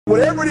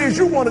Whatever it is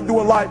you want to do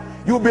in life,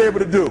 you'll be able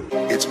to do.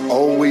 It's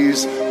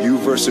always you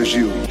versus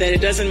you. That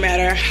it doesn't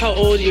matter how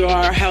old you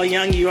are, how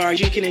young you are,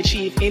 you can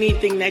achieve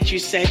anything that you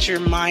set your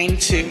mind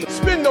to.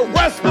 Spend the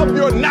rest of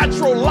your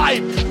natural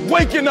life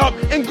waking up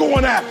and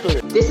going after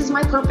it. This is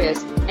my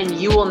purpose, and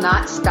you will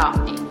not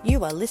stop me.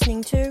 You are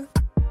listening to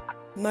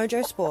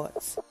Mojo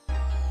Sports.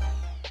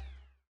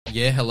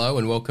 Yeah, hello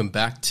and welcome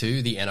back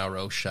to the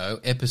NRL show,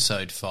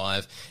 episode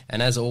 5.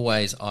 And as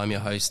always, I'm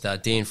your host,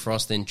 Dan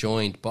Frost, and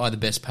joined by the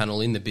best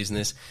panel in the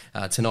business.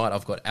 Tonight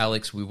I've got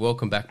Alex. We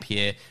welcome back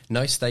Pierre.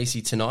 No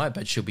Stacey tonight,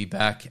 but she'll be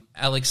back.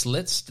 Alex,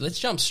 let's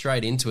jump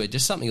straight into it.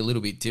 Just something a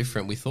little bit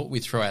different. We thought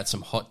we'd throw out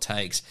some hot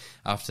takes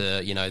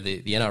after, the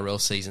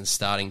NRL season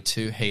starting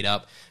to heat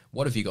up.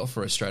 What have you got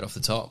for us straight off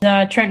the top?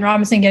 Trent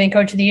Robinson getting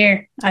Coach of the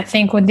Year. I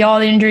think with all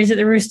the injuries that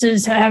the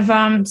Roosters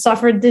have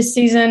suffered this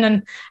season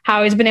and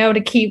how he's been able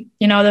to keep,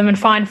 them in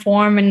fine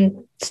form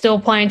and still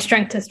playing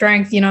strength to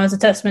strength, is a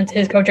testament to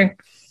his coaching.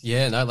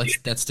 Yeah, no,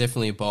 that's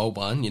definitely a bold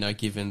one,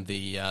 given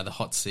the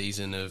hot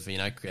season of,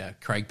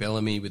 Craig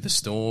Bellamy with the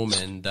Storm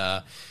and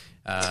and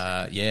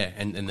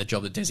the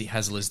job that Desi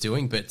Hazel is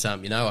doing. But,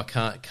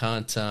 I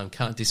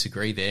can't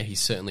disagree there. He's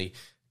certainly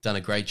done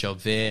a great job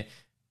there.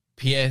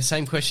 Pierre,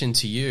 same question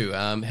to you.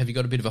 Have you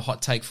got a bit of a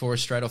hot take for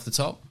us straight off the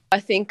top? I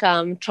think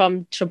Tom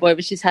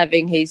Trbojevic is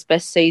having his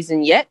best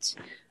season yet.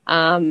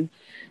 To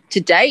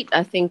date,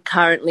 I think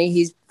currently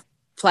he's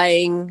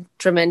playing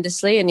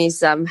tremendously and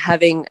he's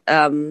having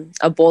a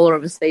baller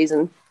of a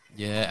season.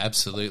 Yeah,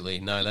 absolutely.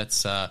 No,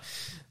 that's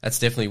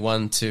definitely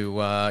one to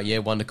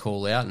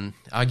call out, and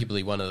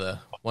arguably one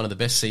of the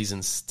best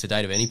seasons to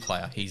date of any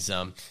player. He's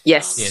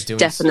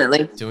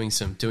definitely doing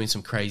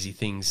some crazy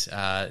things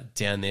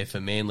down there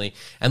for Manly.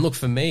 And look,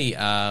 for me,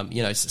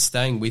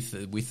 staying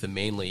with the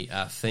Manly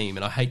theme,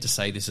 and I hate to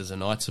say this as a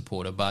Knight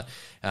supporter, but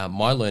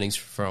my learnings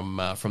from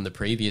the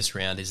previous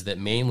round is that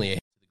Manly are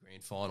headed to the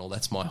grand final.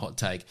 That's my hot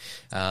take.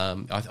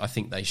 I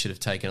think they should have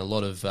taken a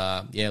lot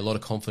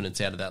of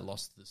confidence out of that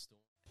loss to the Storm.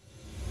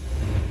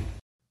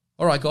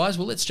 All right, guys,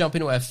 well, let's jump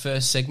into our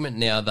first segment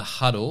now, The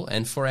Huddle.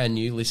 And for our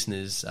new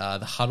listeners, The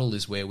Huddle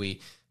is where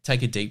we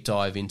take a deep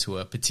dive into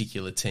a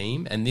particular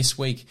team. And this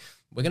week,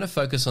 we're going to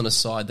focus on a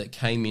side that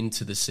came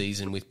into the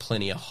season with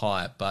plenty of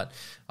hype. But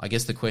I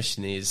guess the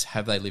question is,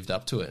 have they lived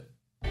up to it?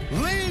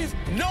 Leave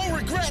no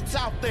regrets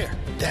out there.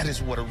 That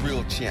is what a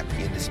real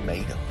champion is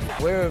made of.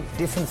 We're a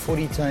different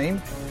footy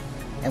team,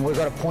 and we've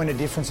got a point of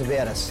difference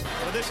about us.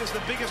 Well, this is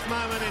the biggest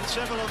moment in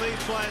several of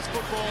these players'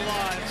 football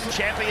lives.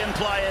 Champion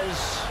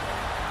players.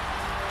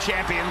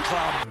 Champion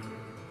club.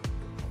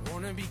 I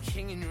wanna be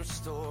king in your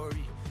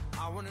story.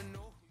 I wanna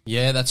know.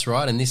 Yeah, that's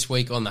right. And this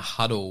week on The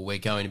Huddle, we're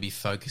going to be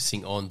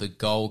focusing on the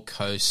Gold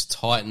Coast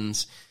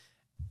Titans.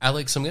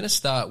 Alex, I'm going to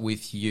start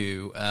with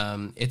you.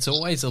 It's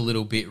always a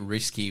little bit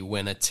risky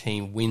when a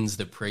team wins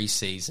the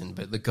preseason,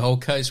 but the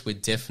Gold Coast were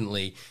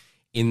definitely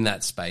in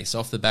that space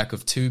off the back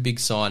of two big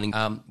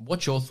signings.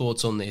 What's your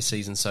thoughts on their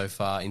season so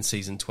far in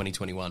season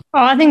 2021?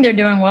 Oh, I think they're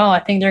doing well. I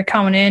think they're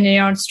coming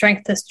in,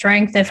 strength to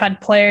strength. They've had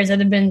players that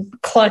have been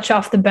clutch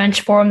off the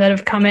bench for them that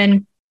have come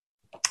in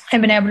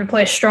and been able to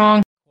play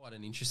strong. Quite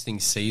an interesting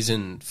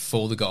season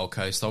for the Gold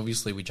Coast.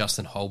 Obviously, with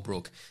Justin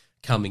Holbrook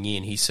coming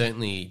in, he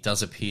certainly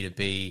does appear to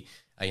be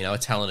a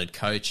talented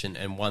coach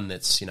and one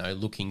that's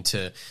looking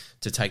to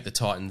take the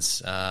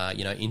Titans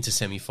into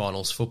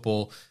semi-finals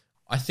football.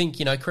 I think,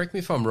 correct me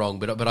if I'm wrong,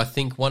 but I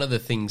think one of the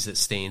things that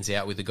stands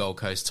out with the Gold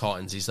Coast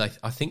Titans is I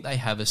think they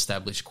have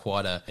established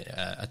quite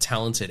a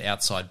talented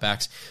outside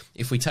backs.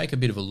 If we take a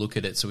bit of a look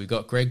at it, so we've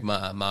got Greg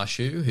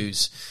Marshew,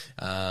 who's,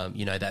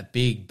 that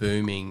big,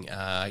 booming,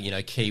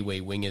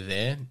 Kiwi winger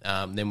there.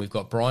 Then we've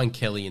got Brian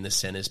Kelly in the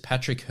centres,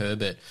 Patrick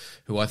Herbert,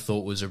 who I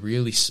thought was a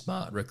really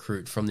smart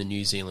recruit from the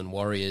New Zealand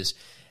Warriors.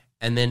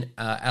 And then,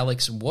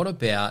 Alex, what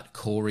about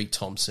Corey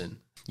Thompson?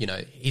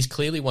 He's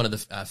clearly one of the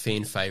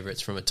fan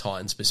favourites from a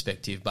Titans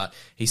perspective, but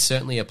he's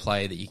certainly a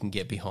player that you can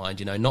get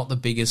behind. Not the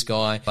biggest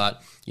guy,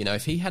 but,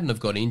 if he hadn't have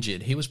got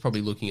injured, he was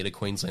probably looking at a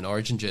Queensland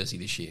Origin jersey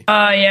this year.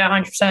 Yeah,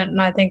 100%. And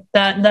I think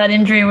that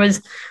injury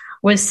was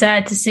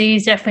sad to see.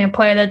 He's definitely a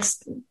player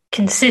that's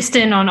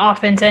consistent on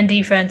offense and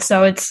defense.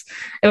 So it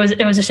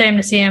was a shame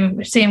to see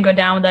him go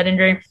down with that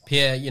injury.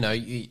 Yeah,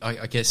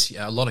 I guess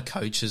a lot of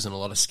coaches and a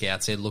lot of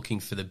scouts, they're looking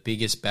for the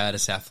biggest,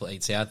 baddest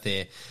athletes out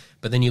there.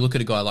 But then you look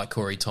at a guy like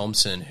Corey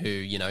Thompson, who,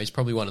 is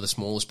probably one of the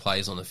smallest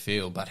players on the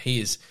field, but he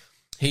is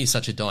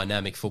such a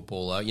dynamic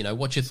footballer.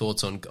 What's your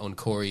thoughts on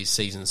Corey's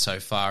season so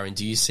far, and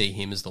do you see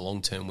him as the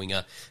long-term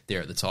winger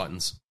there at the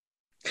Titans?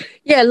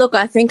 Yeah, look,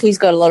 I think he's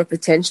got a lot of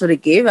potential to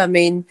give. I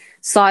mean,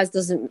 size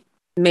doesn't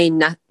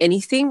mean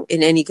anything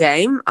in any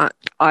game.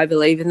 I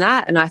believe in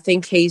that, and I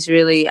think he's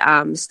really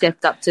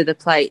stepped up to the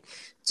plate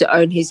to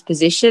own his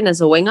position as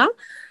a winger.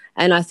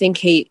 And I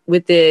think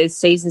with the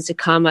seasons to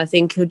come, I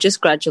think he'll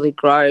just gradually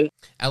grow.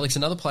 Alex,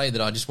 another player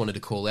that I just wanted to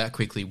call out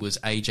quickly was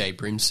AJ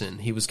Brimson.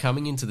 He was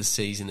coming into the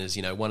season as,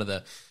 one of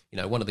the,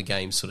 one of the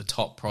game's sort of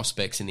top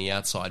prospects in the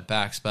outside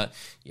backs. But,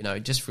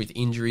 just with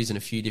injuries and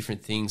a few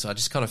different things, I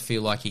just kind of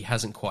feel like he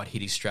hasn't quite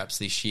hit his straps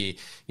this year.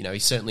 He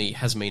certainly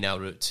hasn't been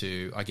able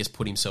to, I guess,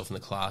 put himself in the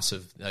class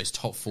of those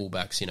top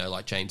fullbacks,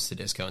 like James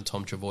Tedesco and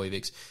Tom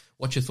Trbojevic.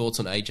 What's your thoughts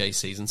on AJ's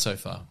season so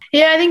far?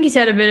 Yeah, I think he's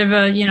had a bit of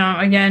a,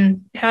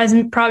 again,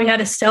 hasn't probably had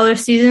a stellar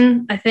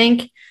season, I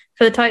think,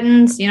 for the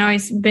Titans.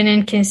 He's been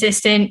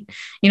inconsistent.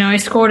 He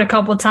scored a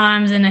couple of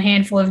times in a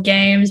handful of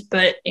games,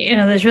 but,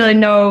 there's really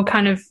no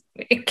kind of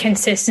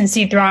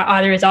consistency throughout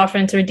either his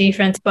offense or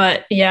defense.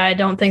 But, yeah, I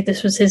don't think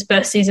this was his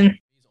best season.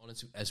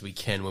 As we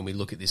can when we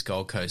look at this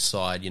Gold Coast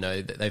side,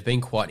 they've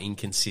been quite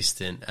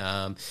inconsistent.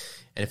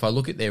 And if I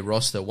look at their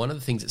roster, one of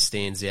the things that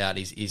stands out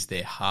is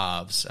their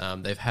halves.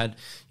 They've had,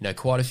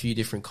 quite a few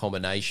different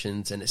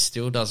combinations, and it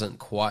still doesn't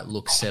quite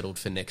look settled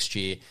for next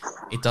year.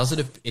 It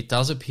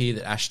does appear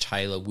that Ash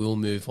Taylor will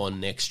move on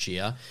next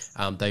year.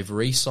 They've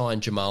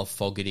re-signed Jamal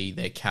Fogarty,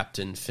 their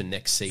captain, for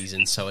next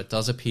season, so it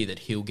does appear that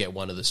he'll get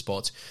one of the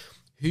spots.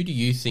 Who do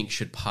you think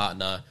should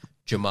partner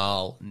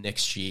Jamal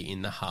next year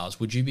in the halves?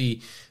 Would you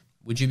be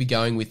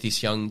going with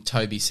this young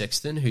Toby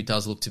Sexton, who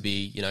does look to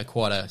be,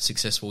 quite a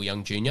successful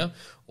young junior,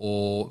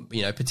 or,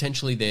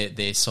 potentially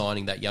they're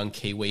signing that young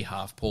Kiwi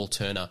half, Paul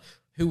Turner?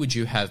 Who would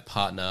you have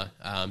partner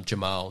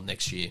Jamal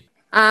next year?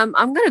 I'm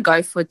going to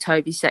go for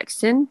Toby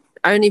Sexton,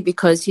 only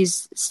because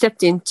he's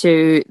stepped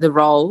into the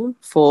role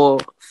for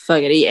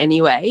Fogarty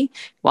anyway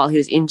while he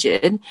was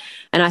injured.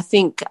 And I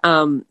think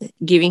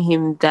giving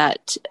him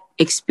that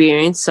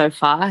experience so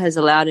far has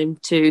allowed him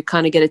to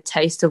kind of get a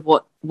taste of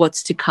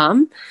what's to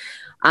come.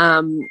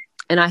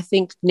 And I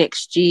think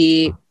next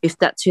year, if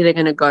that's who they're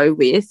going to go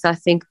with, I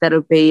think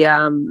that'll be,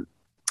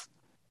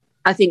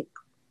 I think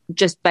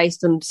just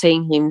based on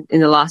seeing him in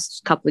the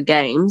last couple of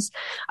games,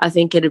 I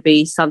think it'll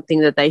be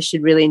something that they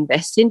should really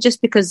invest in,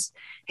 just because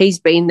he's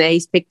been there,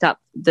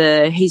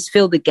 he's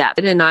filled the gap.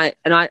 And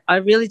I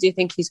really do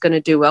think he's going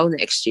to do well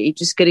next year. You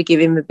just got to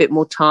give him a bit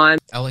more time.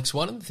 Alex,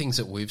 one of the things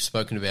that we've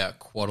spoken about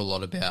quite a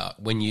lot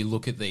about when you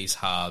look at these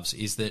halves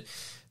is that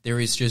there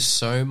is just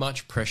so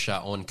much pressure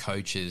on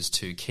coaches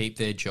to keep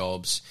their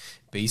jobs,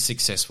 be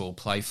successful,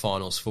 play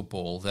finals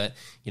football, that,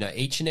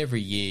 each and every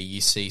year you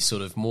see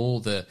sort of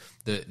more the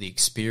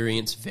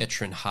experienced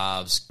veteran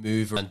halves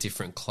move around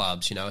different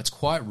clubs. It's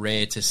quite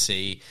rare to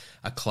see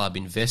a club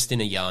invest in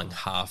a young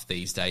half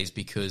these days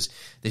because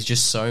there's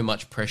just so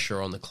much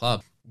pressure on the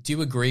club. Do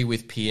you agree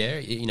with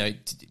Pierre?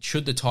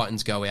 Should the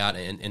Titans go out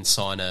and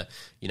sign a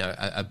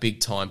big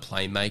time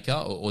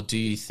playmaker, or do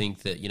you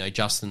think that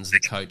Justin's the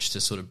coach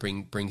to sort of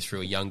bring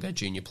through a younger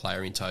junior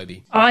player in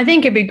Toby? I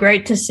think it'd be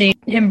great to see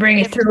him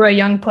bring through a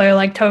young player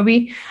like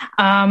Toby.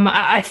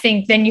 I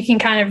think then you can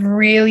kind of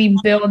really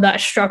build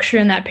that structure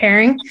and that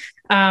pairing.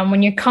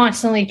 When you're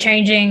constantly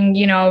changing,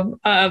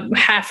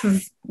 half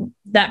of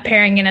that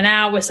pairing in and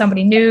out with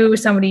somebody new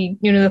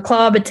to the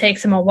club, it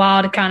takes them a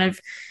while to kind of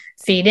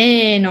feed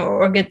in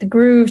or get the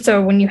groove.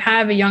 So when you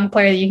have a young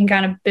player that you can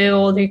kind of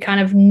build, who kind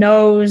of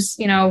knows,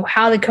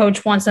 how the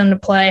coach wants them to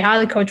play, how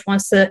the coach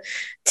wants the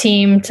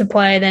team to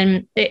play,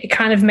 then it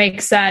kind of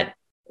makes that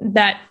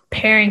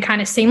pairing kind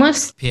of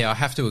seamless. Yeah, I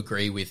have to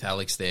agree with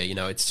Alex there.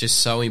 It's just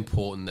so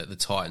important that the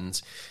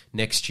Titans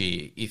next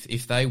year,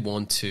 if they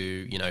want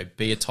to,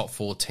 be a top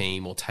 4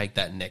 team or take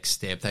that next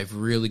step, they've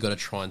really got to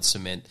try and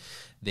cement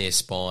their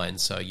spine.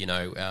 So,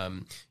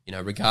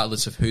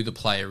 regardless of who the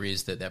player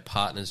is that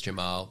partners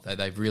Jamal,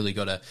 they've really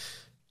got to,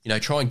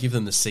 try and give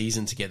them the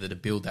season together to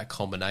build that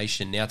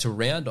combination. Now, to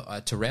round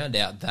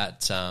out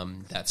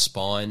that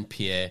spine,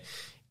 Pierre,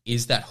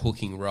 is that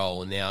hooking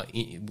role. Now,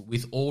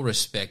 with all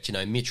respect,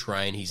 Mitch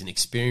Rain, he's an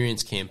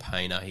experienced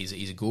campaigner,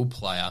 he's a good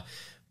player,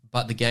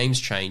 but the game's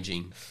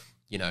changing.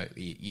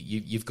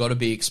 You've got to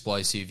be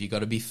explosive, you've got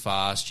to be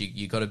fast,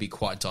 you've got to be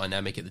quite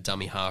dynamic at the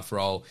dummy half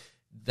role.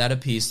 That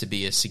appears to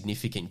be a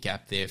significant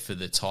gap there for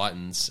the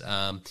Titans.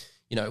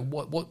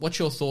 What's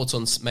your thoughts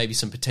on maybe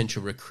some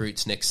potential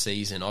recruits next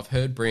season? I've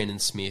heard Brandon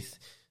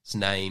Smith's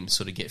name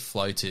sort of get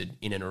floated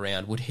in and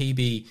around. Would he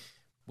be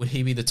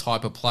the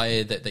type of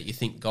player that you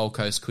think Gold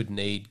Coast could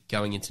need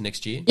going into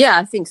next year? Yeah,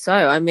 I think so.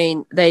 I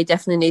mean, they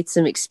definitely need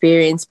some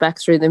experience back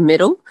through the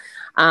middle.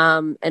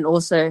 And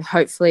also,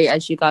 hopefully,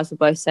 as you guys were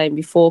both saying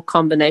before,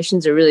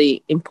 combinations are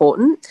really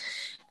important.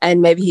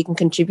 And maybe he can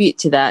contribute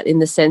to that in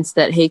the sense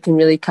that he can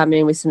really come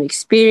in with some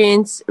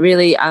experience,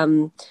 really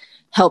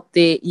help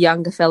the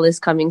younger fellas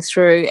coming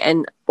through,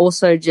 and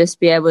also just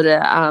be able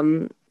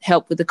to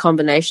help with the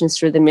combinations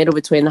through the middle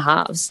between the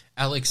halves.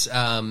 Alex,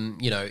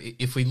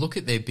 if we look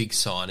at their big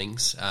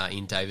signings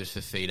in David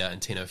Fifita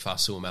and Tino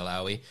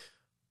Malawi,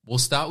 we'll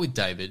start with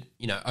David.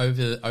 Over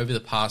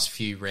the past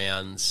few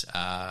rounds,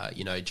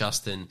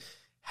 Justin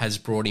has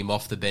brought him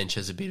off the bench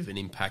as a bit of an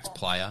impact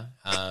player,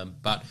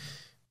 but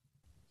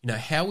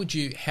how would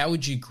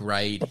you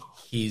grade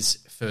his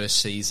first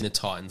season of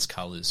Titans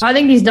colours? I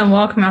think he's done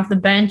well coming off the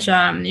bench.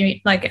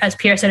 Like as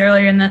Pierre said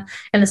earlier in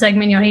the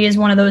segment, he is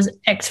one of those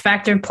X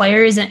factor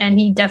players, and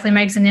he definitely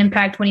makes an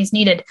impact when he's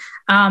needed.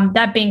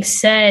 That being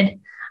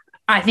said,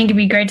 I think it'd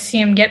be great to see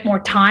him get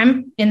more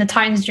time in the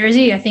Titans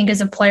jersey. I think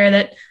as a player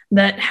that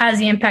that has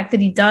the impact that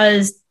he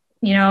does,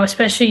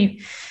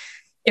 especially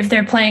if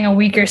they're playing a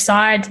weaker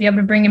side, to be able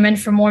to bring him in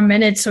for more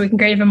minutes so we can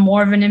create even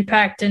more of an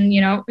impact and,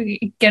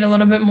 get a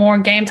little bit more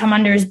game time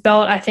under his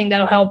belt. I think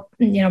that'll help,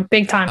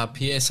 big time.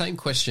 Pierre, same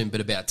question,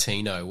 but about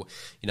Tino.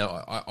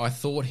 I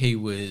thought he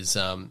was,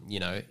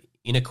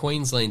 in a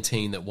Queensland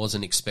team that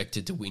wasn't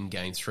expected to win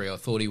Game 3. I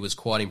thought he was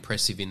quite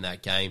impressive in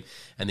that game,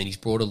 and then he's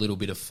brought a little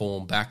bit of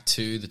form back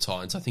to the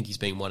Titans. I think he's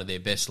been one of their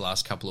best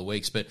last couple of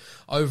weeks. But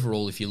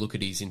overall, if you look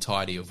at his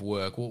entirety of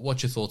work,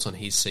 what's your thoughts on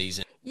his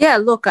season? Yeah,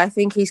 look, I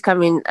think he's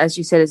come in, as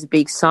you said, as a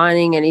big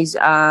signing, and he's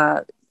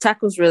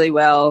tackles really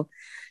well.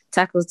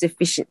 Tackles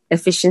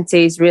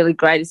efficiency is really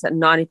great. It's at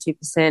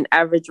 92%.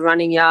 Average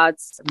running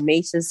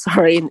meters,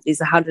 is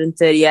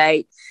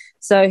 138.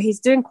 So he's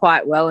doing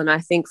quite well, and I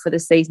think for the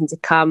season to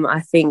come,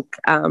 I think,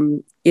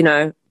 having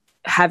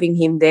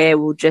him there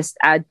will just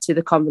add to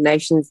the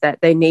combinations that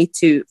they need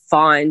to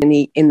find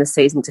in the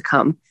season to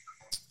come.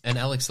 And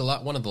Alex,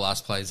 one of the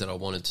last players that I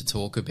wanted to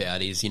talk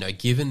about is,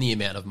 given the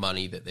amount of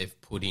money that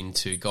they've put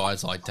into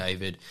guys like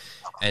David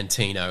and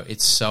Tino,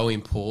 it's so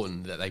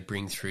important that they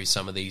bring through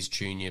some of these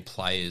junior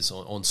players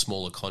on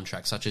smaller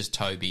contracts, such as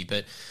Toby.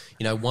 But,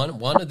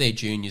 one of their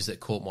juniors that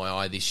caught my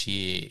eye this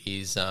year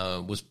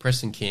was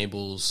Preston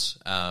Campbell's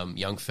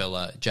young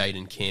fella,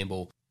 Jaden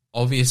Campbell.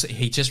 Obviously,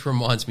 he just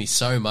reminds me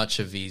so much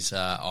of his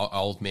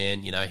old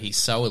man. He's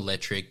so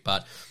electric,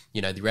 but,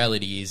 the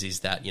reality is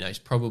that, he's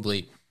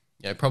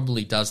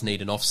probably does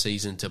need an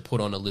off-season to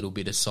put on a little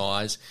bit of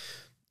size.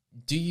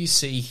 Do you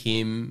see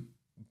him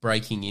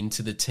breaking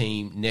into the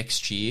team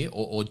next year,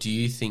 or do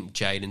you think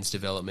Jaden's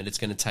development, it's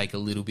going to take a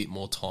little bit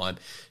more time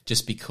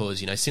just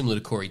because, similar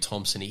to Corey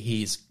Thompson,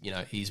 he's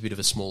a bit of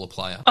a smaller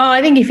player? Oh,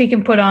 I think if he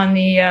can put on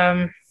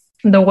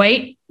the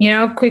weight,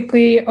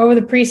 quickly over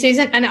the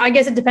preseason. And I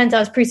guess it depends how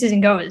his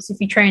preseason goes. If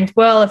he trains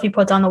well, if he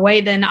puts on the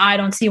weight, then I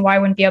don't see why I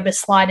wouldn't be able to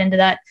slide into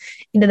that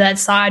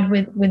side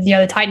with the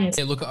other Titans.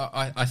 Yeah, look,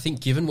 I think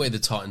given where the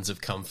Titans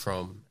have come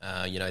from,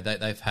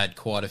 they've had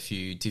quite a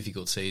few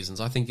difficult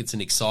seasons. I think it's an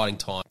exciting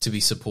time to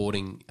be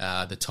supporting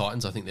the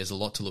Titans. I think there's a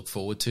lot to look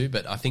forward to,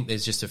 but I think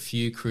there's just a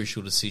few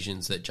crucial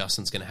decisions that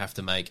Justin's going to have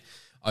to make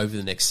over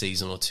the next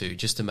season or two,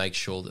 just to make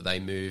sure that they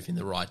move in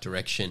the right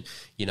direction.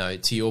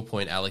 To your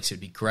point, Alex, it'd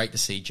be great to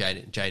see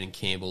Jaden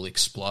Campbell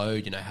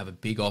explode, have a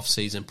big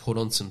off-season, put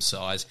on some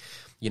size.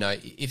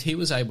 If he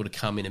was able to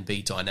come in and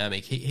be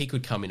dynamic, he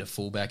could come in a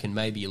fullback, and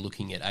maybe you're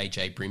looking at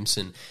AJ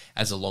Brimson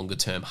as a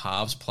longer-term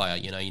halves player.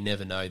 You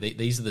never know.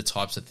 These are the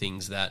types of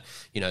things that,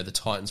 the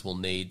Titans will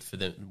need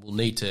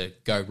to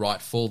go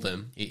right for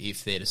them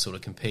if they're to sort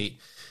of compete.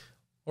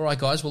 All right,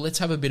 guys, well, let's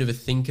have a bit of a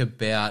think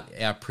about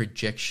our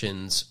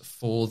projections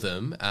for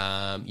them,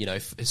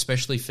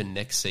 especially for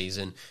next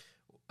season.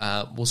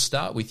 We'll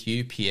start with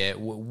you, Pierre.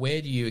 Where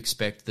do you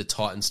expect the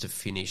Titans to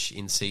finish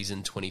in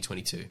season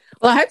 2022?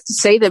 Well, I hope to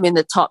see them in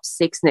the top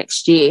 6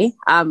 next year,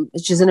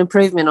 which is an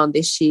improvement on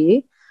this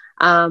year.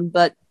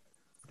 But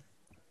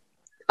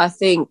I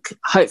think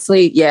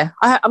hopefully,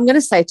 I'm going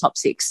to say top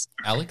 6.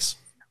 Alex?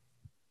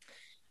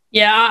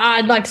 Yeah,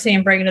 I'd like to see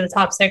them break into the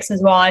top 6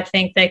 as well. I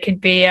think they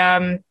could be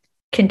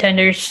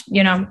contenders,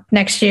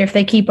 next year if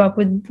they keep up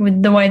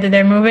with the way that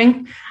they're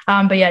moving.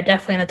 But yeah,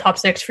 definitely in the top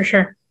 6 for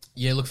sure.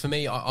 Yeah, look, for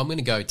me, I'm going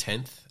to go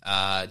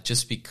 10th,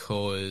 just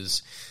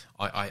because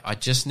I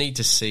just need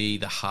to see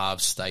the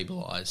halves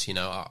stabilise.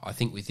 I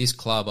think with this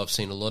club, I've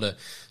seen a lot of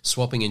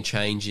swapping and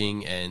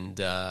changing, and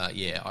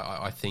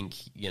I think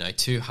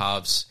two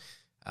halves.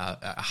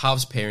 A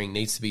halves pairing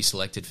needs to be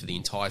selected for the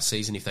entire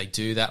season. If they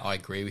do that, I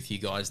agree with you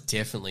guys.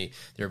 Definitely,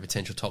 they're a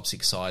potential top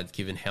 6 side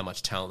given how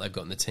much talent they've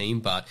got in the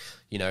team. But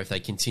if they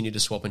continue to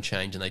swap and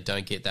change and they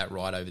don't get that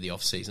right over the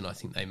off season, I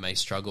think they may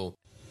struggle.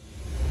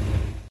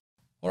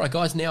 All right,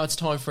 guys, now it's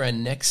time for our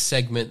next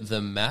segment,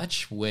 The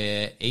Match,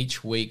 where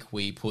each week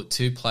we put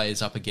 2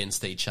 players up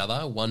against each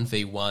other,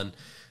 1v1,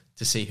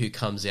 to see who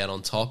comes out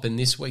on top. And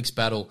this week's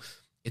battle,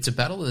 it's a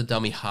battle of the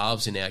dummy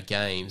halves in our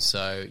game.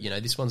 So,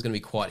 this one's going to be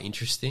quite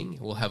interesting.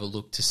 We'll have a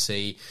look to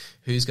see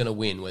who's going to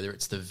win, whether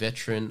it's the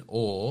veteran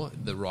or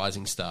the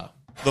rising star.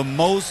 The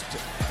most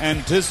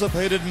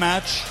anticipated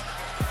match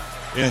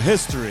in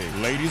history,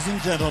 ladies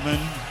and gentlemen.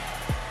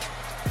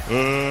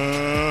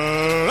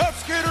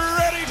 Let's get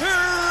ready to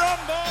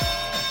rumble!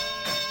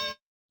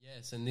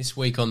 Yes, and this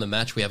week on The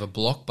Match, we have a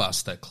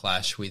blockbuster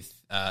clash with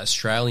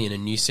Australian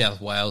and New South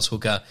Wales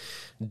hooker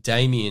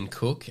Damien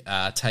Cook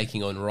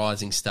taking on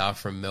rising star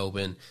from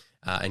Melbourne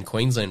and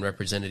Queensland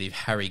representative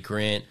Harry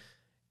Grant.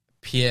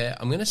 Pierre,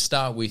 I'm going to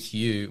start with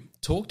you.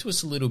 Talk to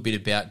us a little bit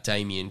about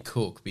Damien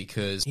Cook,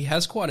 because he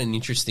has quite an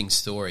interesting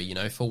story.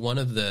 For one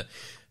of the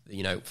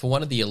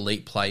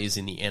elite players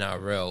in the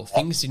NRL,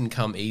 things didn't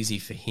come easy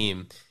for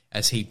him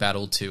as he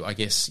battled to,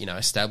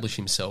 establish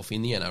himself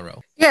in the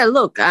NRL. Yeah,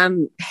 look,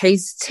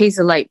 he's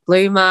a late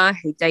bloomer.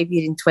 He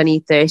debuted in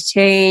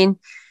 2013.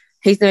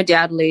 He's no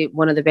doubtly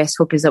one of the best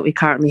hookers that we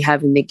currently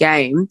have in the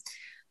game.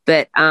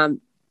 But,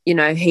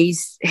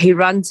 he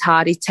runs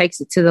hard, he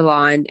takes it to the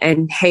line,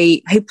 and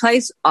he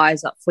plays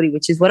eyes up footy,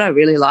 which is what I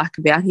really like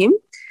about him.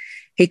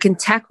 He can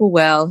tackle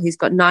well. He's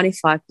got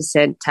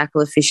 95%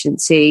 tackle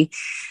efficiency.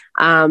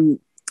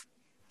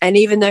 And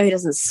even though he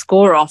doesn't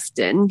score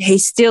often,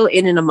 he's still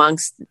in and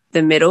amongst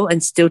the middle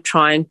and still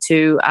trying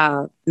to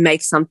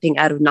make something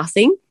out of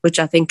nothing, which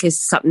I think is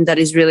something that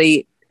is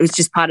really, it's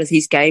just part of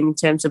his game in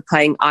terms of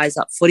playing eyes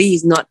up footy.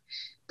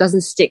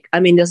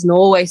 Doesn't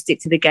always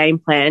stick to the game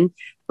plan,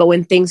 but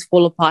when things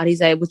fall apart,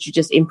 he's able to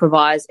just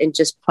improvise and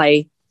just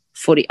play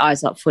footy,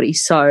 eyes up footy.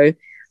 So,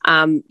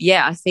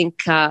 I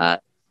think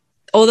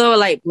although a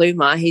late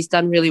bloomer, he's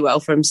done really well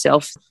for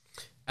himself.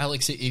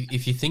 Alex,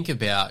 if you think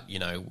about,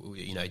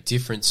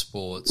 different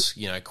sports,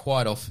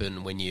 quite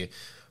often when you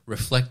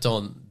reflect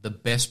on the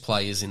best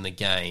players in the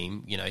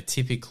game,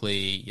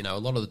 typically, a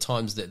lot of the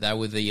times that they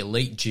were the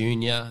elite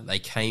junior, they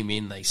came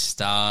in, they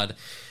starred.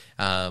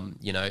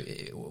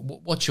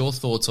 What's your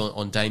thoughts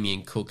on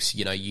Damien Cook's,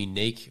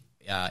 unique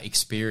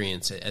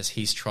experience as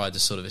he's tried to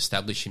sort of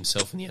establish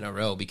himself in the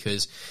NRL?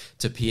 Because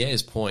to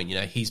Pierre's point,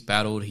 he's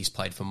battled, he's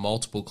played for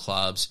multiple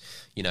clubs,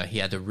 he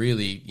had to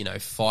really,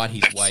 fight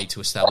his way to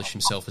establish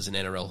himself as an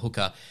NRL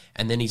hooker,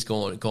 and then he's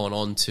gone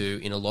on to,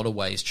 in a lot of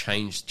ways,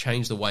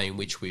 change the way in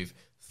which we've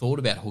thought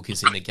about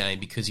hookers in the game,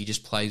 because he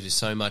just plays with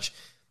so much,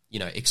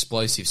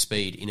 explosive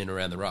speed in and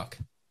around the ruck.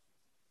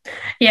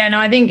 Yeah, no,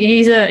 I think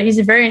he's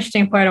a very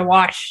interesting player to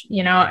watch.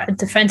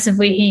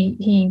 Defensively,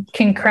 he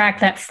can crack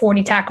that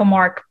 40 tackle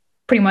mark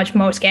pretty much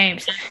most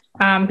games.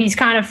 He's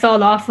kind of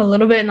fell off a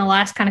little bit in the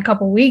last kind of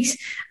couple of weeks.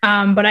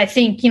 But I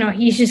think,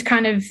 he's just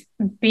kind of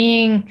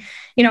being,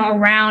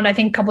 around, I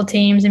think, a couple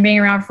teams and being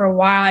around for a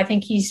while. I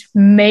think he's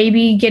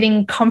maybe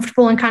getting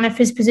comfortable in kind of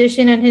his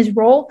position and his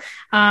role.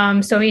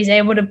 So he's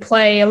able to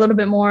play a little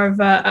bit more of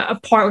a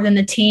part within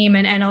the team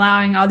and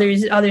allowing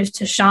others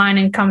to shine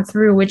and come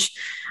through, which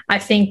I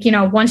think,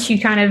 once you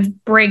kind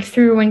of break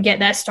through and get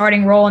that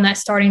starting role and that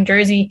starting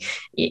jersey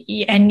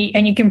and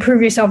you can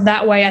prove yourself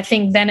that way, I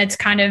think then it's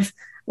kind of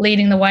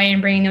leading the way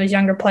and bringing those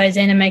younger players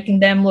in and making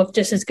them look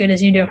just as good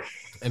as you do.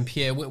 And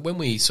Pierre, when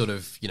we sort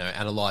of,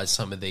 analyse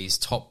some of these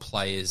top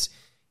players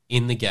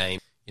in the game,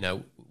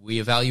 we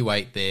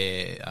evaluate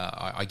their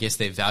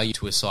value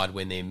to a side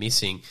when they're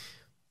missing.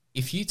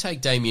 If you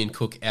take Damien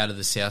Cook out of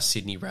the South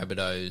Sydney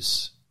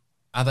Rabbitohs,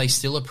 are they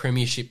still a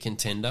premiership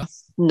contender?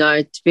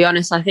 No, to be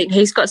honest, I think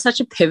he's got such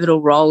a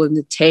pivotal role in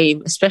the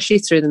team, especially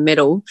through the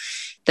middle,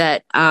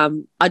 that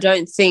I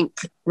don't think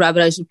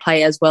Rabbitohs would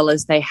play as well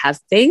as they have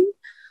been.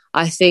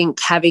 I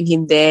think having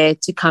him there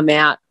to come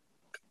out,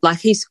 like,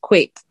 he's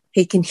quick,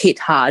 he can hit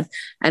hard,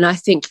 and I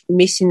think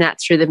missing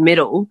that through the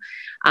middle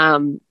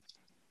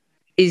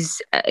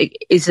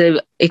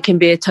it can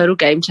be a total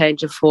game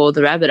changer for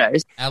the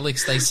Rabbitohs.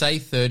 Alex, they say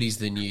 30's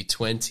the new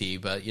 20,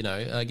 but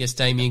I guess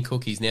Damien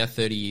Cook, he's now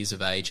 30 years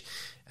of age.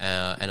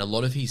 And a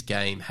lot of his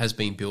game has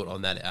been built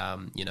on that,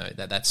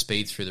 that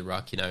speed through the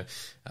ruck.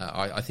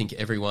 I think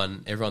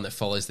everyone that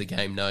follows the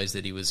game knows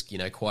that he was,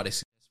 quite a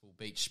successful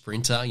beach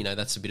sprinter.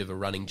 That's a bit of a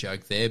running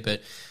joke there.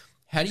 But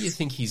how do you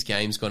think his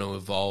game's going to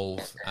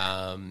evolve,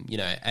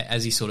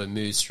 as he sort of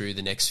moves through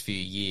the next few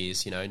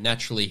years?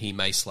 Naturally he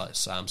may slow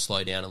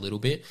down a little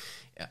bit.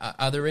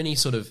 Are there any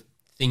sort of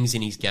things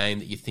in his game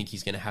that you think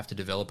he's going to have to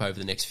develop over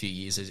the next few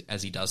years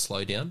as he does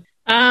slow down?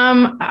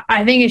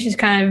 I think it's just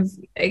kind of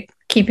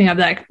keeping up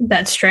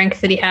that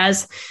strength that he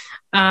has.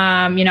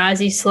 As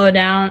he slows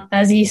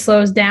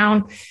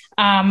down,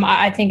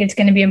 I think it's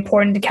going to be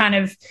important to kind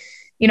of,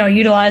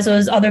 utilize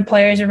those other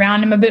players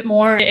around him a bit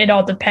more. It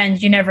all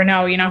depends. You never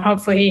know.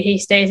 Hopefully he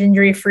stays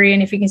injury free,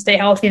 and if he can stay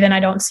healthy, then I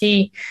don't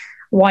see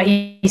why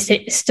he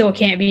still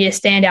can't be a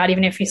standout,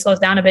 even if he slows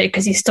down a bit,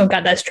 because he's still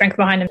got that strength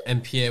behind him.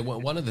 And Pierre,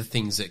 one of the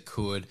things that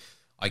could,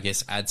 I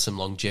guess, add some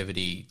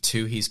longevity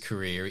to his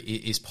career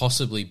is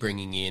possibly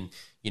bringing in,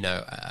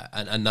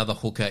 another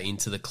hooker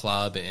into the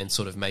club and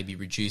sort of maybe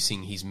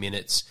reducing his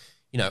minutes,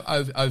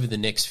 over the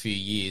next few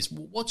years.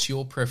 What's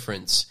your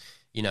preference,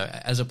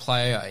 as a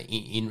player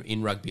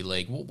in rugby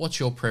league? What's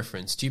your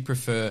preference? Do you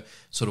prefer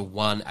sort of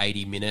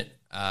 180-minute,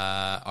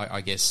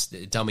 I guess,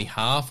 dummy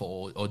half,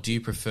 or do you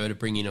prefer to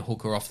bring in a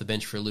hooker off the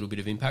bench for a little bit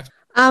of impact?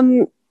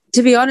 To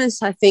be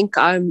honest, I think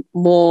I'm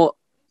more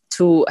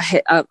towards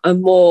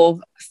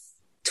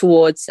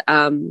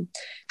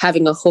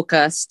having a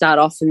hooker start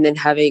off and then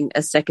having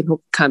a second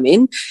hooker come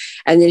in.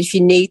 And then if you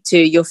need to,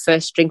 your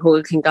first string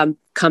hooker can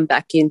come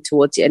back in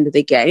towards the end of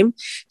the game,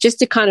 just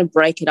to kind of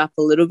break it up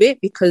a little bit,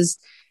 because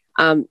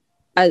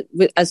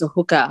as a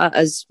hooker,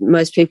 as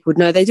most people would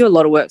know, they do a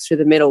lot of work through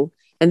the middle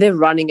and they're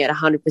running at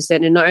 100%.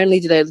 And not only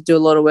do they do a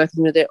lot of work,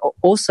 they're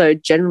also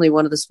generally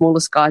one of the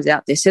smallest guys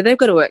out there. So they've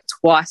got to work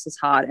twice as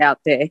hard out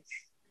there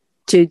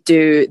to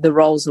do the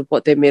roles of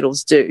what their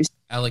middles do.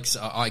 Alex,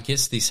 I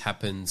guess this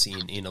happens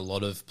in a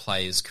lot of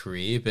players'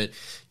 career, but,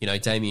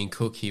 Damien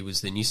Cook, he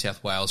was the New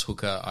South Wales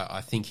hooker.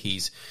 I think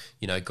he's,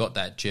 got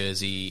that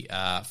jersey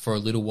for a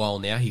little while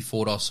now. He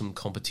fought off some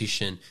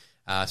competition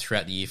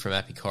throughout the year from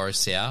Api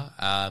Coruscant,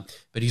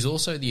 but he's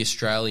also the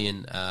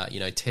Australian,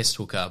 Test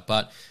hooker.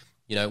 But,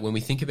 when we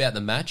think about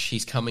the match,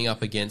 he's coming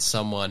up against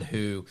someone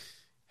who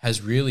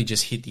has really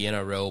just hit the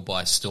NRL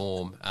by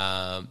storm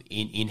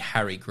in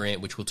Harry Grant,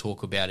 which we'll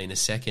talk about in a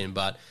second.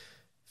 But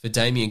for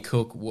Damien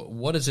Cook,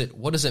 what does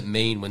it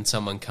mean when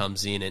someone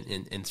comes in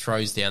and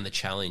throws down the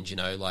challenge?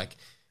 Like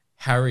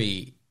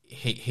Harry,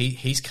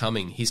 he's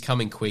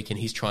coming quick, and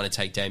he's trying to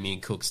take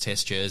Damien Cook's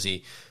Test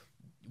jersey.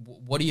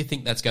 What do you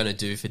think that's going to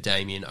do for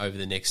Damien over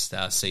the next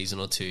season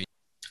or two?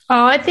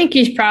 Oh, I think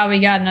he's probably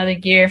got another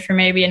gear for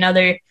maybe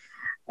another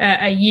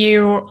a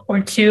year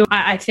or two.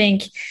 I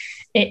think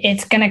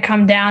it's going to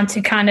come down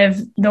to kind of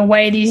the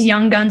way these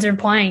young guns are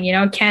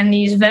playing. Can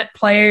these vet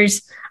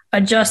players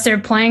adjust their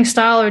playing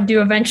style, or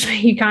do eventually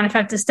you kind of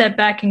have to step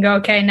back and go,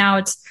 okay, now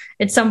it's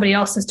somebody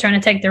else's turn to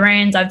take the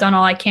reins. I've done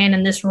all I can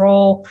in this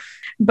role.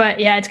 But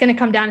yeah, it's going to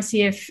come down to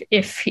see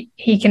if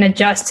he can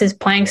adjust his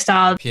playing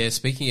style. Yeah,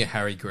 speaking of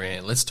Harry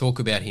Grant, let's talk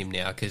about him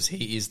now, because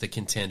he is the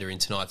contender in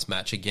tonight's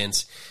match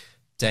against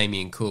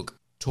Damien Cook.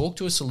 Talk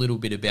to us a little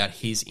bit about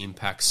his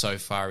impact so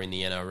far in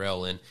the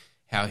NRL and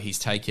how he's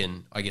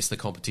taken, I guess, the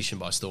competition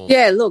by storm.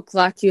 Yeah, look,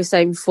 like you were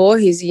saying before,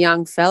 he's a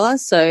young fella,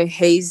 so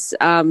he's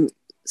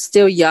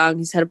still young.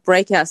 He's had a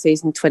breakout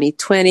season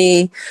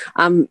 2020.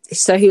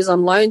 So he was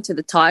on loan to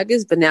the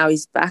Tigers, but now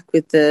he's back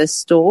with the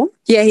Storm.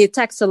 Yeah, he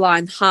attacks the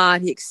line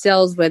hard. He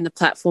excels when the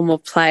platform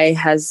of play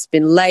has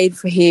been laid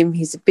for him.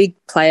 He's a big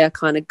player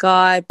kind of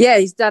guy. Yeah,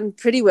 he's done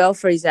pretty well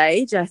for his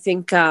age. I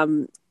think,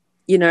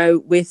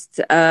 with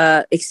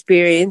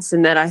experience,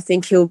 and that I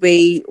think he'll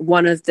be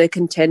one of the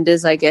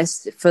contenders, I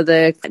guess, for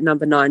the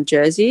number 9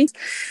 jersey.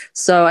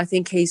 So I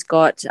think he's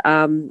got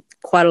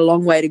quite a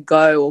long way to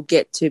go or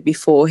get to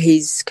before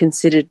he's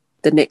considered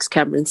the next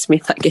Cameron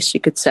Smith, I guess you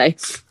could say.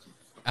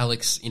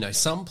 Alex,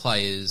 some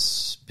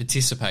players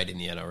participate in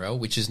the NRL,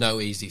 which is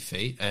no easy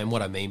feat. And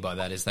what I mean by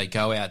that is they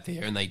go out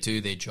there and they do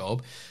their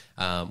job,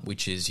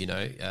 which is,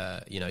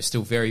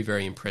 still very,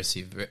 very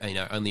impressive.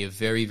 Only a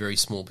very, very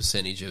small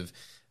percentage of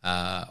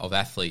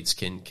athletes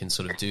can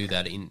sort of do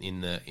that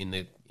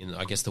in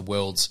I guess the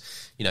world's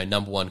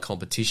number one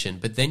competition.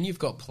 But then you've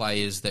got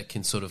players that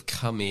can sort of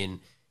come in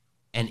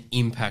and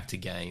impact a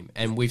game,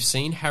 and we've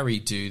seen Harry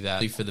do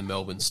that for the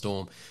Melbourne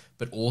Storm,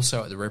 but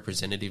also at the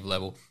representative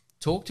level.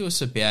 Talk to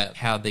us about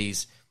how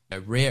these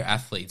rare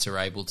athletes are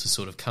able to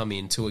sort of come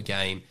into a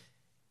game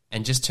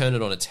and just turn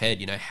it on its head.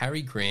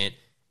 Harry Grant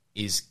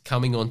is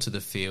coming onto the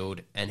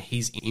field and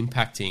he's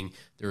impacting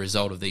the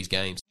result of these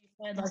games.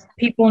 Like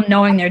people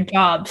knowing their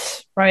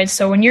jobs, right?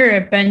 So when you're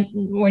a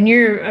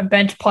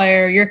bench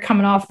player, you're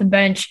coming off the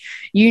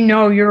bench,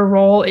 your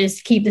role is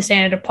to keep the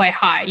standard of play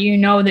high. You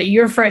know that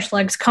your fresh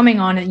legs coming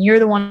on and you're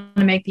the one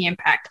to make the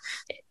impact.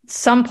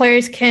 Some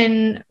players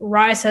can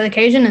rise to that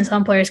occasion and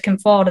some players can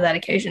fall to that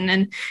occasion.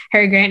 And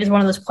Harry Grant is one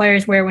of those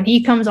players where when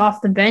he comes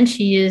off the bench,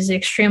 he is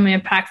extremely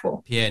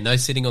impactful. Yeah, no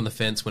sitting on the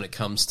fence when it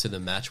comes to the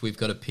match. We've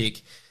got to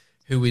pick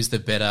who is the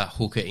better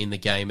hooker in the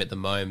game at the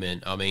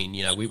moment. I mean,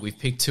 we've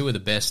picked two of the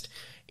best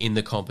in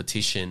the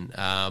competition,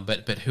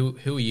 but who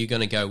are you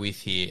going to go with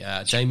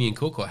here, Damien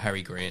Cook or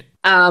Harry Grant?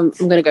 I'm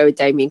going to go with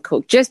Damien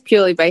Cook, just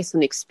purely based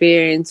on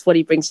experience, what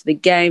he brings to the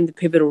game, the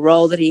pivotal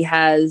role that he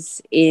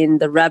has in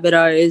the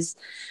Rabbitohs.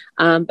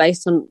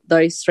 Based on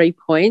those 3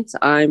 points,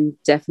 I'm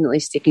definitely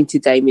sticking to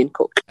Damien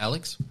Cook.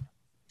 Alex?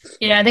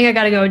 Yeah, I think I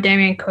got to go with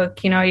Damien Cook.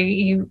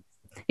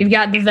 You've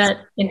got the vet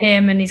in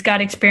him, and he's got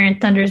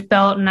experience under his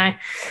belt, and I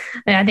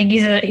think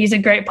he's a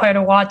great player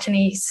to watch, and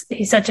he's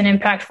such an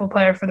impactful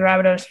player for the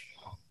Rabbitohs.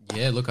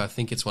 Yeah, look, I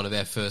think it's one of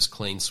our first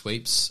clean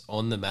sweeps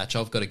on the match.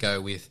 I've got to go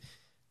with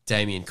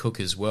Damien Cook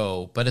as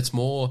well, but it's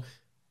more,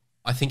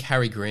 I think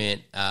Harry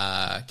Grant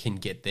can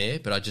get there,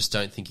 but I just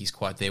don't think he's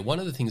quite there. One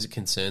of the things that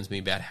concerns me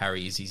about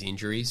Harry is his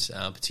injuries,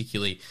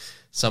 particularly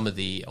some of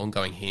the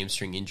ongoing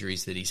hamstring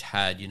injuries that he's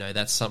had.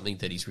 That's something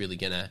that he's really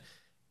going to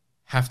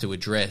have to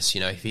address,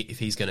 if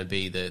he's going to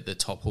be the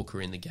top hooker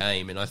in the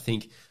game. And I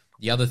think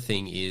the other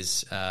thing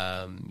is,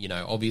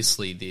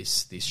 obviously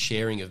this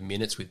sharing of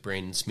minutes with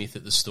Brandon Smith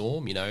at the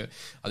Storm. I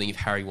think if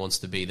Harry wants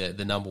to be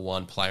the number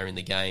one player in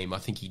the game, I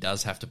think he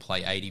does have to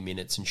play 80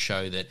 minutes and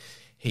show that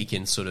he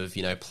can sort of,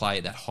 play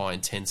at that high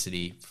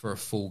intensity for a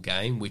full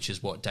game, which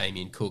is what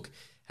Damien Cook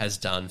has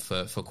done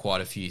for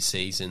quite a few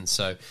seasons.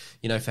 So,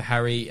 for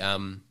Harry,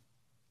 I'm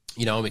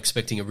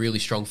expecting a really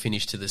strong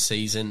finish to the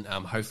season.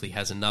 Hopefully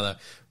has another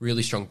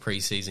really strong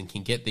preseason,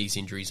 can get these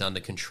injuries under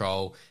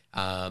control.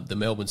 The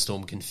Melbourne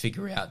Storm can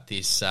figure out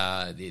this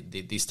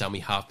dummy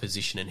half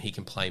position and he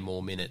can play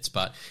more minutes.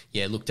 But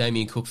yeah, look,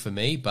 Damien Cook for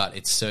me, but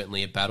it's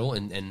certainly a battle.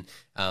 And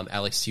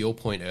Alex, to your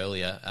point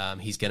earlier,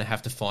 he's going to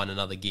have to find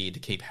another gear to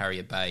keep Harry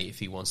at bay if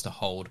he wants to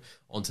hold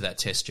onto that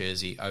Test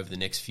jersey over the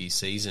next few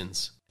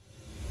seasons.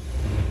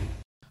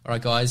 All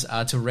right, guys,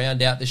 to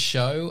round out the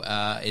show,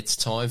 it's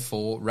time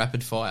for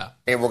Rapid Fire.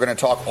 And we're going to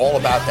talk all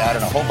about that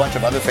and a whole bunch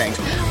of other things.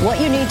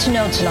 What you need to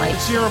know tonight.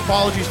 Sincere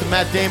apologies to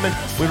Matt Damon.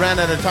 We ran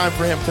out of time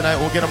for him tonight.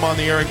 We'll get him on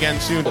the air again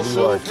soon.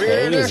 Oh,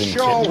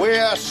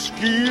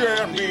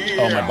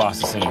 my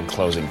boss is singing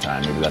Closing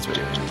Time. Maybe that's what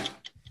you're hearing.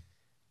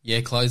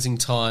 Yeah, closing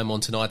time on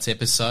tonight's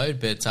episode.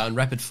 But in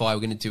Rapid Fire,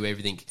 we're going to do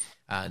everything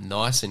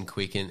nice and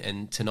quick.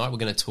 And tonight we're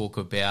going to talk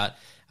about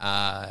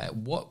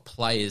what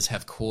players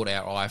have caught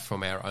our eye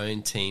from our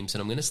own teams?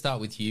 And I'm going to start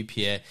with you,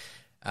 Pierre.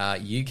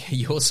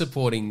 You're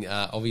supporting,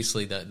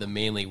 obviously, the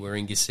Manly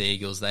Warringah Sea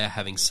Eagles. They are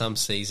having some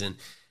season.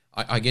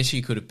 I guess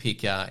you could have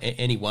picked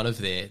any one of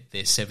their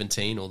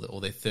 17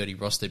 or their 30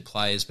 rostered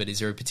players, but is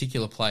there a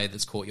particular player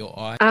that's caught your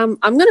eye? I'm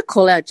going to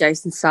call out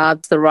Jason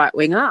Saabs, the right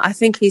winger. I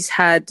think he's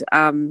had,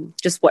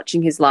 just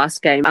watching his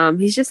last game,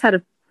 he's just had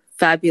a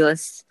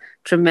fabulous,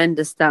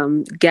 tremendous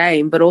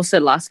game, but also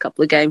last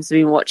couple of games I've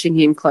been watching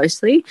him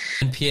closely.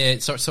 And Pierre,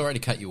 sorry to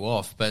cut you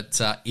off,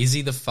 but is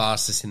he the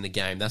fastest in the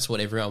game? That's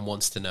what everyone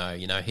wants to know.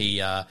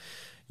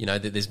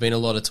 There's been a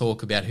lot of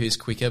talk about who's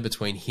quicker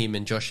between him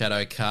and Josh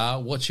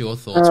Addo-Carr. What's your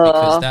thoughts?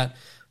 Because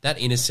that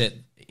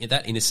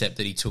intercept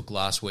that he took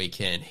last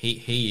weekend,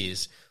 he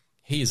is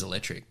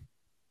electric.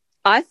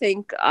 I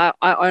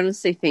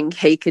honestly think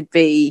he could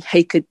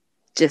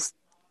just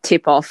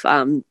tip off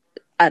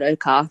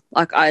Addo-Carr.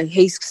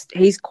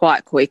 He's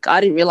quite quick. I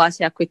didn't realise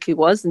how quick he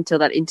was until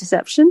that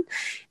interception,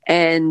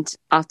 and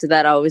after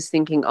that, I was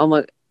thinking,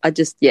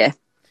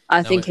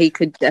 I think he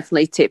could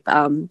definitely tip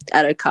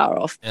Addo-Carr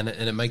off. And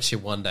it makes you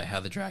wonder how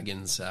the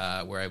Dragons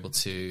were able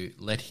to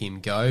let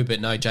him go.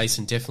 But no,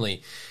 Jason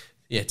definitely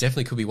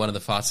could be one of the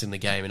fastest in the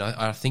game. And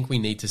I think we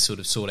need to sort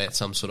of sort out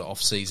some sort of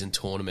off-season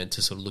tournament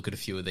to sort of look at a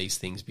few of these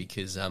things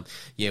because,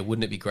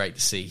 wouldn't it be great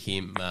to see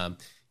him,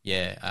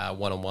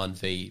 one-on-one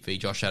v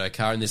Josh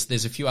Addo-Carr. And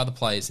there's a few other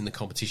players in the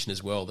competition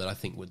as well that I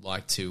think would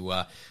like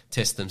to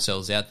test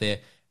themselves out there.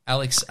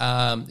 Alex,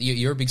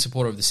 you're a big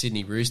supporter of the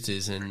Sydney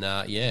Roosters, and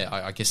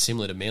I guess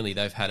similar to Manly,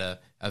 they've had a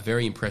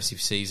very impressive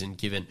season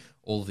given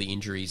all of the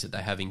injuries that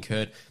they have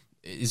incurred.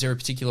 Is there a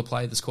particular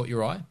player that's caught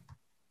your eye?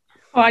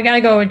 Oh, I got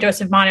to go with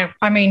Joseph Manu.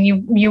 I mean,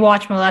 you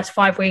watch him the last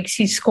 5 weeks.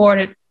 He's scored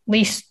at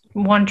least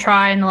one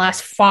try in the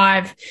last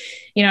 5.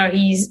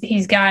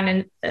 He's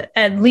gotten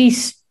at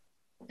least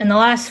in the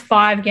last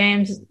 5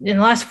 games, in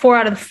the last 4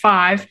 out of the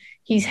 5,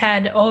 he's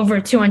had over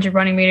 200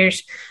 running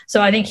meters.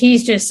 So I think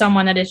he's just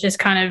someone that is just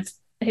kind of,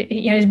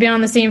 he's been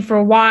on the scene for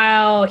a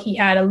while. He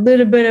had a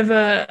little bit of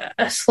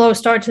a slow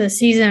start to the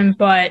season,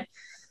 but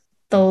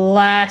the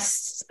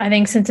last, I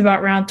think since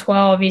about round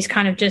 12, he's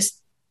kind of just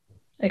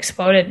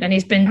exploded, and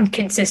he's been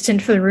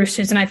consistent for the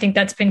Roosters. And I think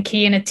that's been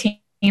key in a team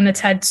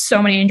that's had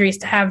so many injuries.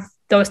 To have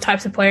those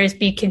types of players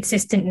be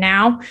consistent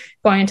now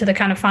going into the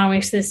kind of final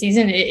weeks of the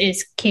season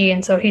is key.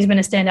 And so he's been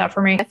a standout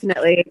for me.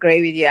 Definitely agree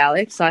with you,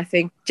 Alex. I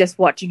think just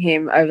watching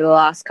him over the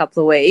last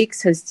couple of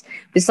weeks has,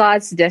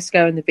 besides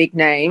Tedesco and the big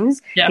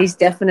names, he's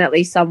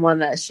definitely someone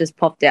that's just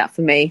popped out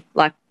for me.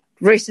 Like,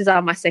 Roosters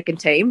are my second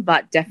team,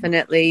 but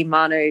definitely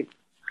Manu,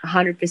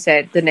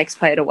 100% the next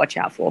player to watch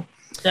out for.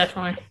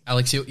 Definitely.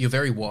 Alex, you're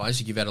very wise.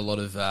 You give out a lot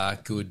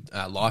of good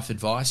life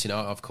advice.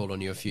 I've called on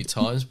you a few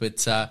times,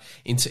 but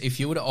if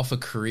you were to offer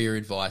career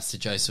advice to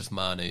Joseph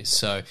Manu,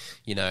 so,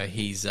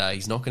 he's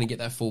not going to get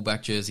that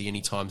fullback jersey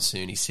anytime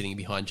soon. He's sitting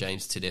behind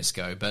James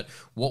Tedesco, but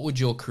what would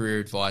your career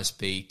advice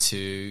be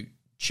to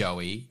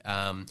Joey?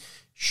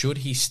 Should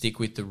he stick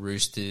with the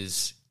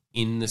Roosters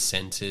in the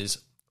centres,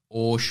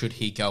 or should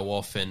he go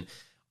off and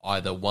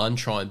either one,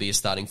 try and be a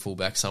starting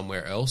fullback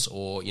somewhere else,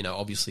 or,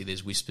 obviously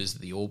there's whispers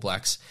that the All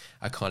Blacks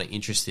are kind of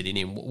interested in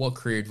him. What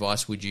career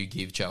advice would you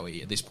give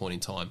Joey at this point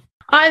in time?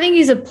 I think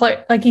he's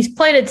he's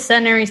played at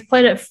center, he's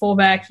played at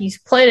fullback, he's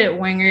played at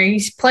winger,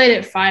 he's played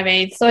at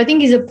 5'8". So I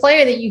think he's a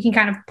player that you can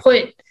kind of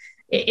put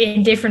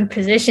in different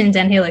positions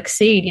and he'll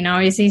exceed.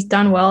 He's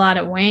done well out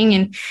at wing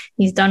and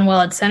he's done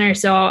well at center.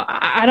 So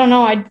I don't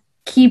know.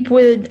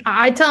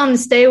 I tell him to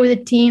stay with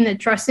a team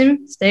that trusts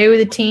him, stay with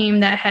a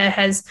team that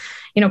has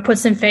put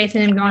some faith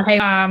in him going, hey,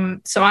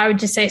 so I would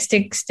just say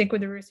stick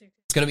with the Roosters.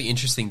 It's going to be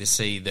interesting to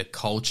see the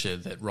culture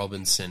that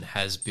Robinson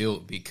has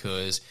built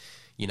because,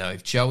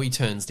 if Joey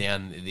turns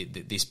down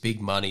this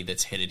big money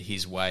that's headed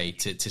his way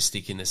to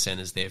stick in the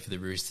centres there for the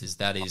Roosters,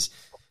 that is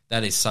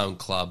some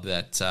club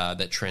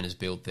that Trent has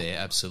built there,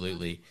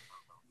 absolutely.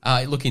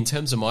 Look, in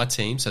terms of my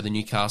team, so the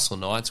Newcastle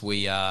Knights,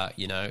 we are,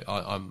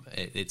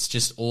 it's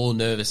just all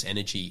nervous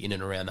energy in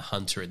and around the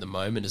Hunter at the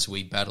moment as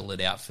we battle it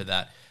out for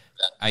that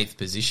 8th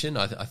position.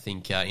 I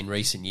think in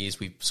recent years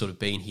we've sort of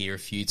been here a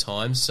few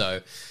times, so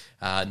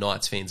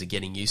Knights fans are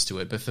getting used to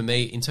it. But for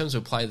me, in terms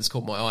of a player that's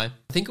caught my eye,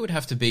 I think it would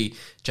have to be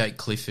Jake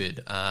Clifford,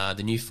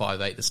 the new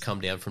 5'8" that's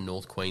come down from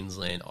North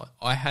Queensland.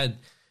 I had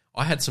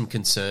some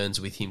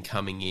concerns with him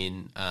coming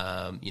in,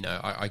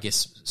 I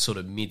guess sort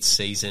of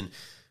mid-season.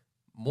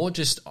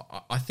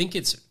 I think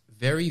it's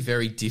very,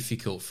 very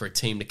difficult for a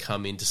team to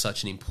come into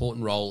such an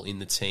important role in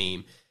the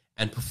team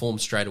and perform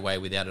straight away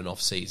without an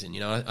off-season.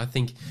 I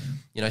think,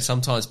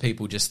 sometimes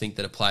people just think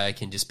that a player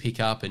can just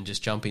pick up and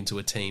just jump into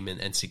a team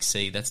and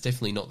succeed. That's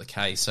definitely not the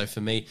case. So for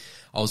me,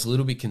 I was a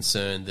little bit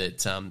concerned that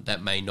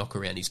that may knock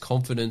around his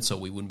confidence or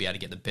we wouldn't be able to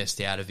get the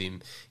best out of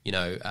him,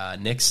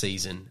 next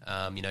season,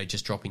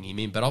 just dropping him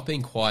in. But I've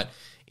been quite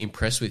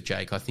impressed with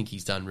Jake. I think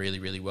he's done really,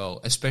 really well,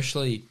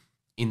 especially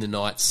in the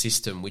Knights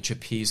system, which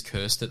appears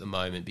cursed at the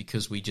moment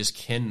because we just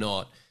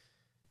cannot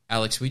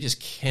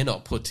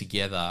put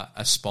together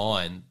a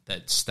spine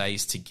that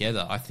stays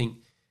together. I think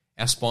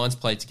our spines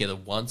played together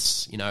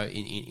once,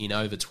 in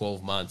over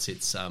 12 months.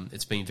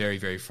 It's been very,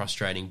 very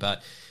frustrating.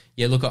 But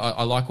yeah, look,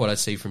 I like what I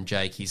see from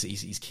Jake.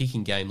 His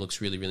kicking game looks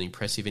really, really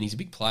impressive, and he's a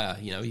big player.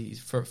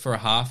 For a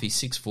half, he's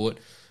 6 foot,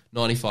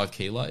 95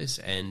 kilos,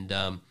 and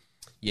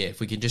if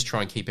we can just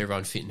try and keep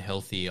everyone fit and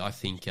healthy, I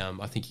think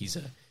he's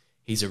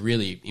a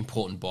really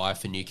important buy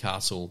for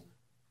Newcastle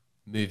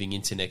moving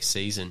into next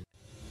season.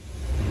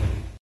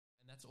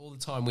 All the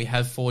time we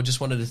have for.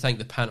 Just wanted to thank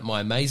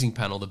my amazing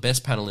panel, the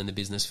best panel in the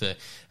business, for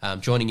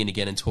joining in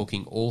again and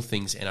talking all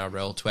things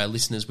NRL. To our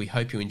listeners, we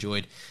hope you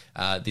enjoyed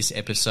this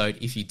episode.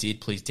 If you did,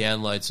 please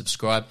download,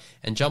 subscribe,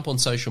 and jump on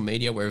social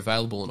media. We're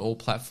available on all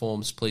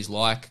platforms. Please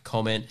like,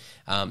 comment,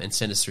 and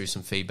send us through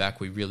some feedback.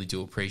 We really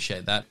do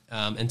appreciate that.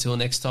 Until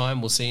next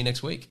time, we'll see you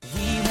next week.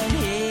 We won't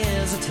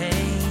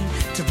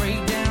hesitate to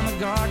break down the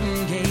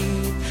garden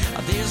gate.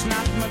 There's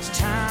not much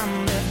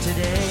time left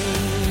today.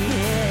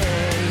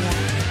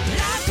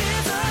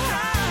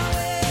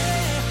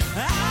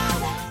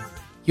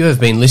 You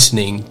have been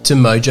listening to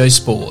Mojo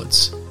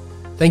Sports.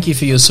 Thank you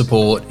for your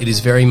support. It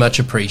is very much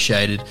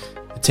appreciated.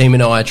 The team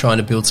and I are trying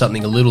to build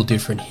something a little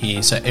different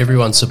here, so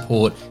everyone's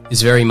support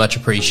is very much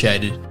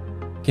appreciated.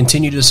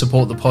 Continue to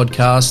support the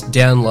podcast,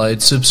 download,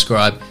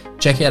 subscribe,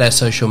 check out our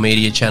social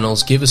media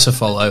channels, give us a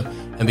follow,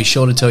 and be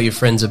sure to tell your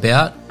friends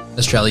about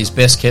Australia's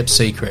best kept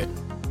secret.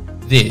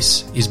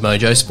 This is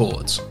Mojo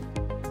Sports.